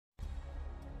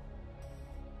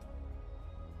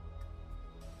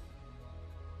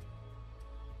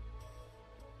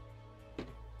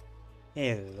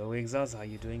Hello Exas, how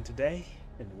you doing today?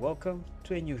 And welcome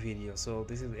to a new video. So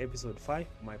this is episode 5,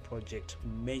 my project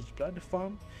Mageblood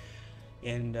farm.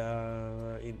 And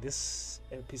in this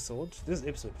is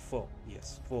episode 4,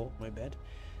 yes, 4, my bad.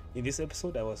 In this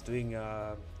episode I was doing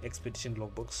expedition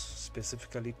logbooks,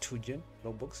 specifically 2-gen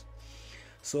logbooks.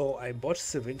 So I bought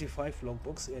 75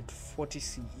 logbooks at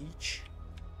 40C each,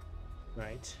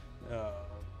 right? Uh,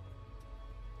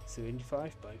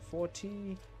 75 by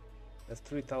 40, that's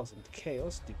 3000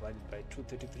 chaos divided by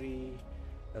 233.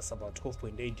 That's about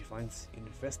 12.8 divines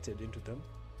invested into them.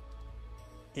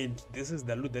 And this is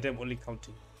the loot that I'm only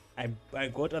counting. I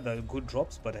got other good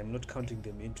drops, but I'm not counting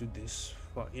them into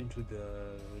into the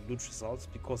loot results,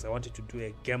 because I wanted to do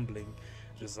a gambling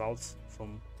results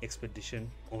from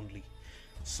expedition only.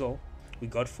 So we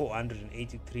got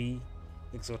 483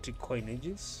 exotic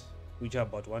coinages, which are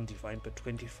about 1 divine per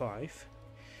 25.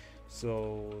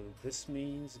 So this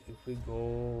means if we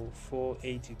go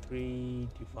 483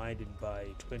 divided by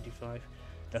 25,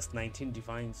 that's 19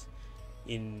 divines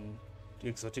in the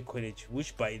exotic coinage,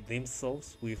 which by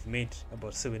themselves we've made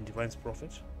about 7 divines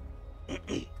profit.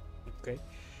 Okay,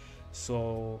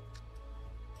 so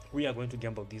we are going to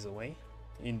gamble these away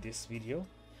in this video,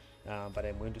 but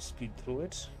I'm going to speed through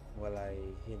it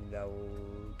and I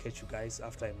will catch you guys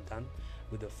after I'm done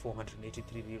with the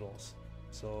 483 rerolls.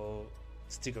 So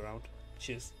stick around.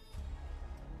 Cheers.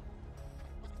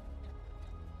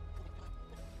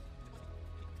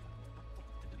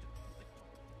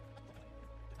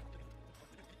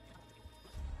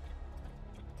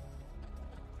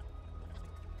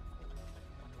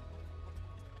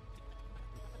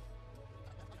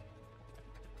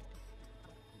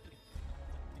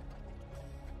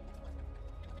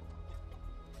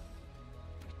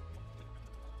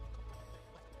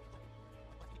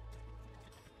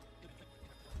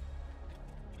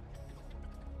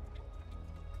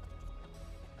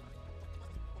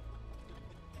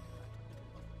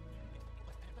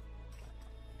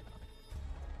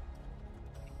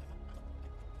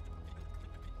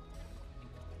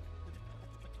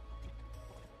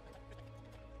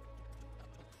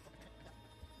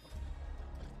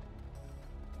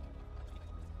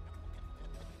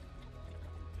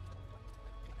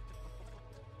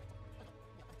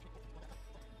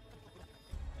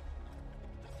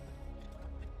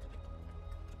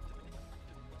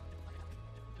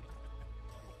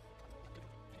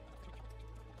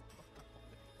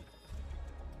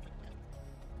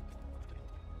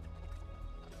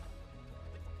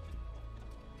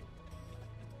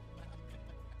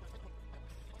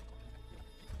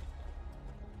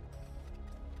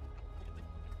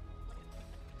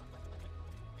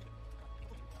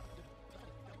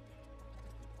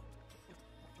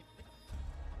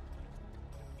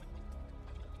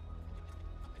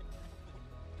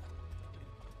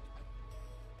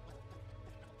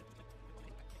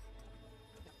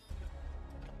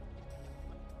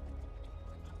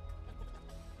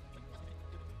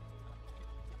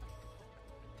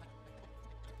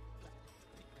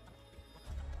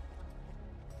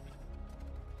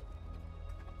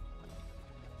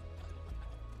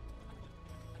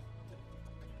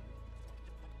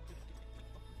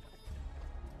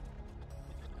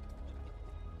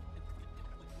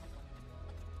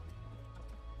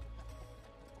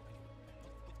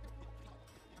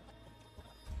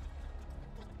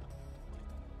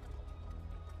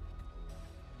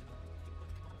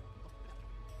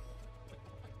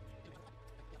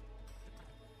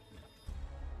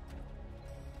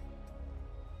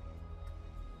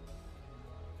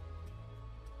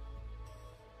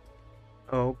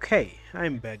 Okay,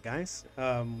 I'm back, guys.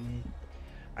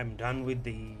 I'm done with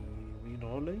the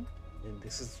re-rolling, and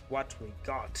this is what we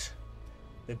got.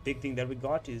 The big thing that we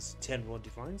got is 10 raw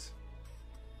divines,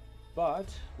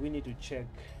 but we need to check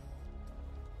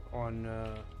on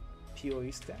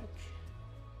PoE stack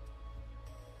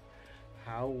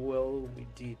how well we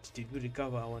did. Did we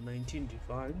recover our 19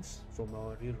 divines from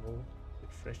our reroll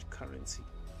with fresh currency?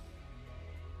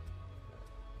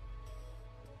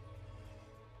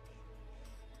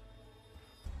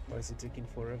 Why is it taking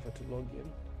forever to log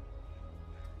in?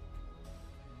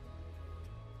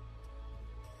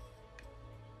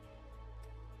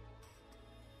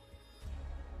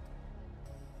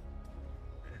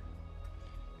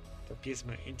 It appears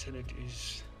my internet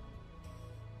is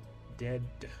dead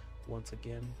once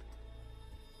again.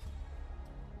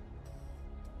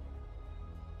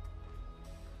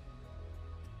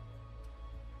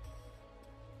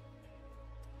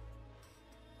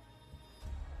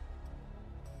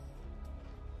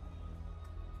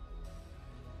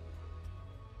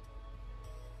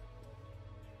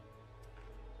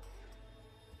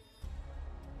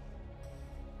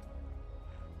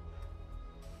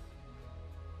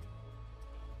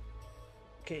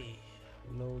 Okay,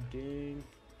 loading.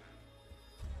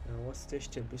 What stage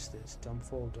tab is this? Dump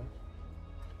folder.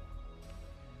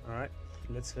 Alright,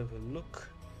 let's have a look.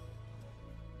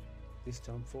 This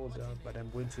dump folder, but I'm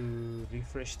going to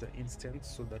refresh the instance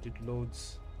so that it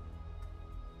loads.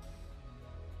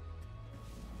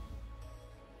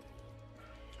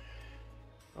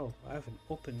 Oh, I have an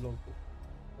open logbook.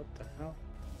 What the hell?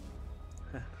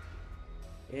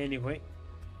 Anyway,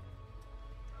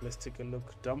 let's take a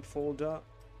look. Dump folder,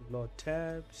 load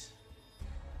tabs.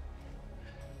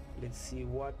 Let's see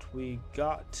what we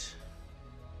got.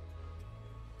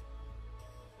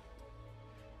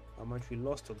 How much we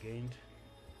lost or gained.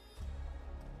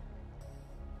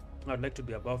 I'd like to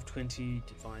be above 20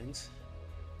 divines.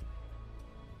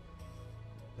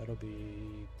 That'll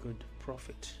be good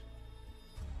profit.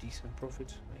 Decent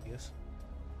profit, I guess.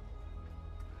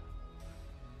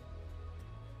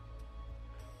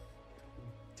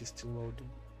 It is still loading.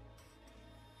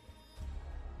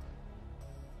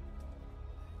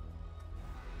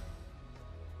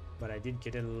 But I did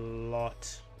get a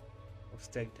lot of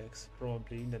stack decks,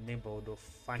 probably in the neighborhood of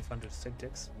 500 stack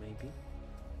decks, maybe.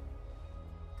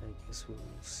 I guess we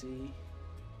will see.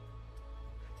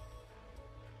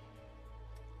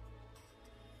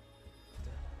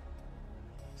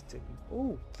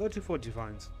 Oh, 34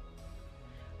 divines.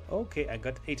 Okay, I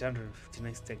got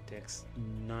 859 stack decks.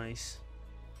 Nice.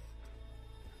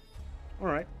 All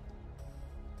right.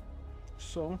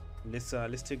 So let's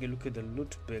take a look at the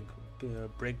loot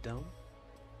breakdown.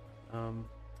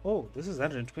 Oh, this is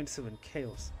 127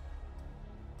 chaos.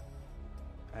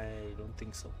 I don't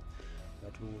think so,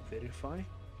 but we will verify.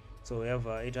 So we have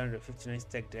 859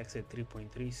 stack decks at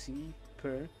 3.3 C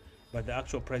per, but the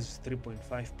actual price is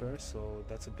 3.5 per, so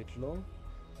that's a bit low.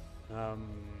 I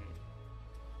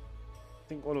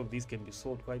think all of these can be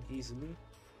sold quite easily.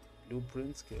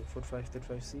 Blueprints, 45,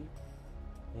 35C.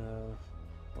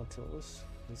 What else?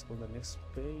 Let's go to the next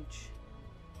page.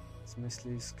 It's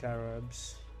mostly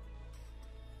scarabs.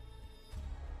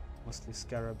 Mostly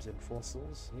scarabs and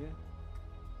fossils, yeah.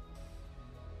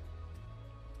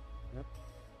 Yep.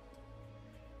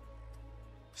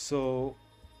 So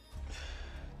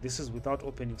this is without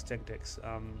opening stack decks.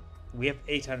 We have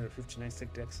 859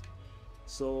 stack decks.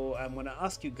 So I'm gonna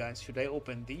ask you guys, should I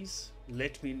open these?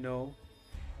 Let me know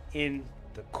in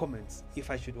the comments if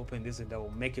I should open this, and I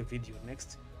will make a video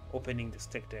next opening the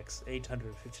stack decks,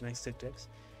 859 stack decks,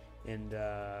 and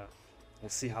we'll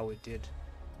see how it did.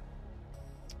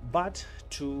 But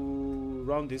to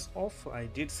round this off, I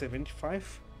did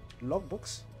 75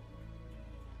 logbooks,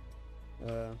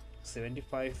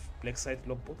 75 black site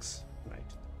logbooks,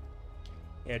 right,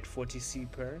 at 40C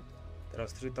per. That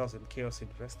was 3000 chaos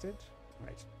invested,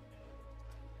 right?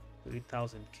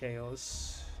 3000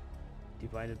 chaos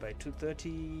divided by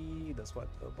 230, that's what,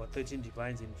 about 13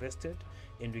 divines invested,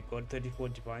 and we got 34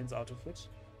 divines out of it,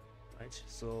 right?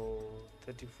 So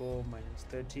 34 minus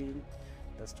 13,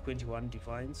 that's 21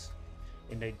 divines,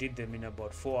 and I did them in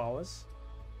about 4 hours,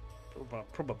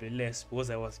 probably less, because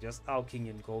I was just alking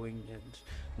and going and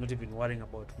not even worrying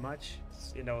about much,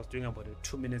 and I was doing about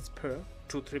 2 minutes per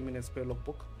 2-3 minutes per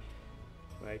logbook,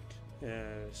 right?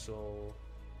 So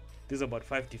this is about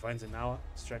 5 divines an hour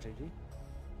strategy,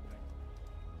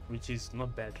 which is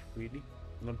not bad, really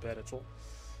not bad at all.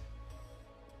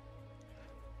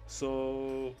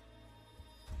 So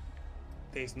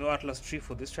there's no atlas tree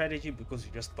for this strategy, because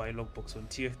you just buy logbooks on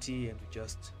TFT and you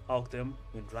just alk them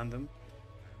and run them.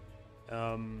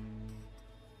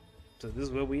 So this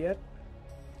is where we at,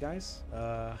 guys.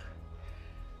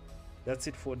 That's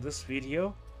it for this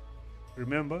video.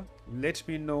 Remember, let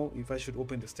me know if I should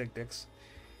open the stack decks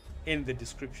in the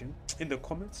description, in the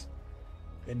comments,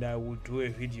 and I will do a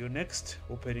video next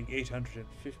opening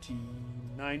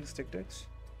 859 stack decks,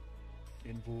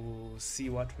 and we'll see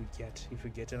what we get, if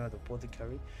we get another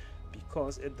apothecary,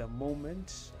 because at the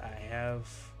moment I have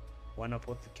one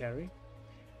apothecary,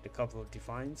 a couple of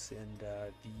divines, and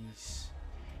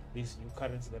these new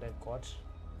currents that I got.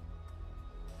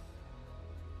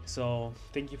 So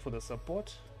thank you for the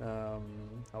support.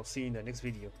 I'll see you in the next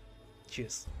video.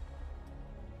 Cheers.